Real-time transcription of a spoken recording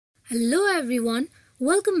Hello everyone,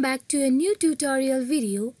 welcome back to a new tutorial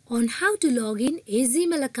video on how to log in a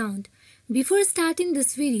Gmail account. Before starting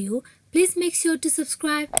this video, please make sure to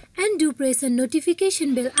subscribe and do press the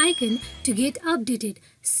notification bell icon to get updated.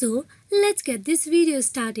 So let's get this video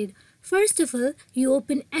started. First of all, you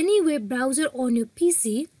open any web browser on your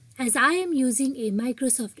PC, as I am using a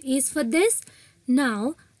Microsoft Edge for this.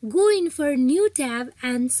 Now go in for a new tab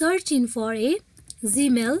and search in for a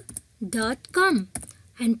gmail.com.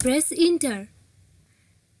 and press enter.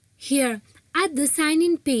 Here at the sign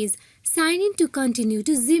in page, sign in to continue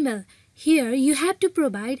to Gmail. Here you have to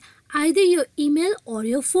provide either your email or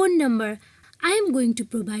your phone number. I am going to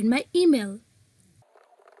provide my email.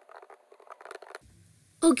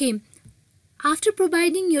 Okay, after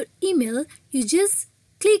providing your email, you just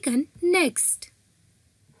click on next.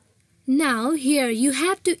 Now here you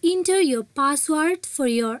have to enter your password for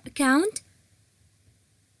your account.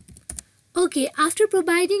 Okay, after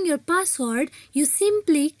providing your password, you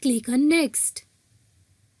simply click on next.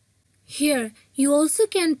 Here, you also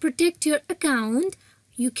can protect your account.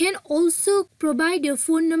 You can also provide your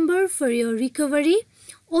phone number for your recovery.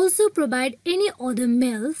 Also provide any other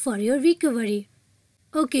mail for your recovery.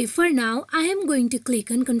 Okay, for now, I am going to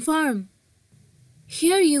click on confirm.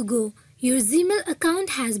 Here you go. Your Gmail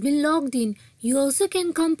account has been logged in. You also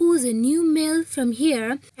can compose a new mail from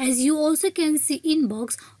here. As you also can see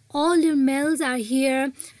inbox, all your mails are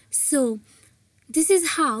here. So this is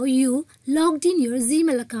how you logged in your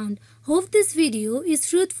Gmail account. Hope this video is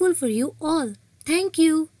fruitful for you all. Thank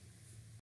you.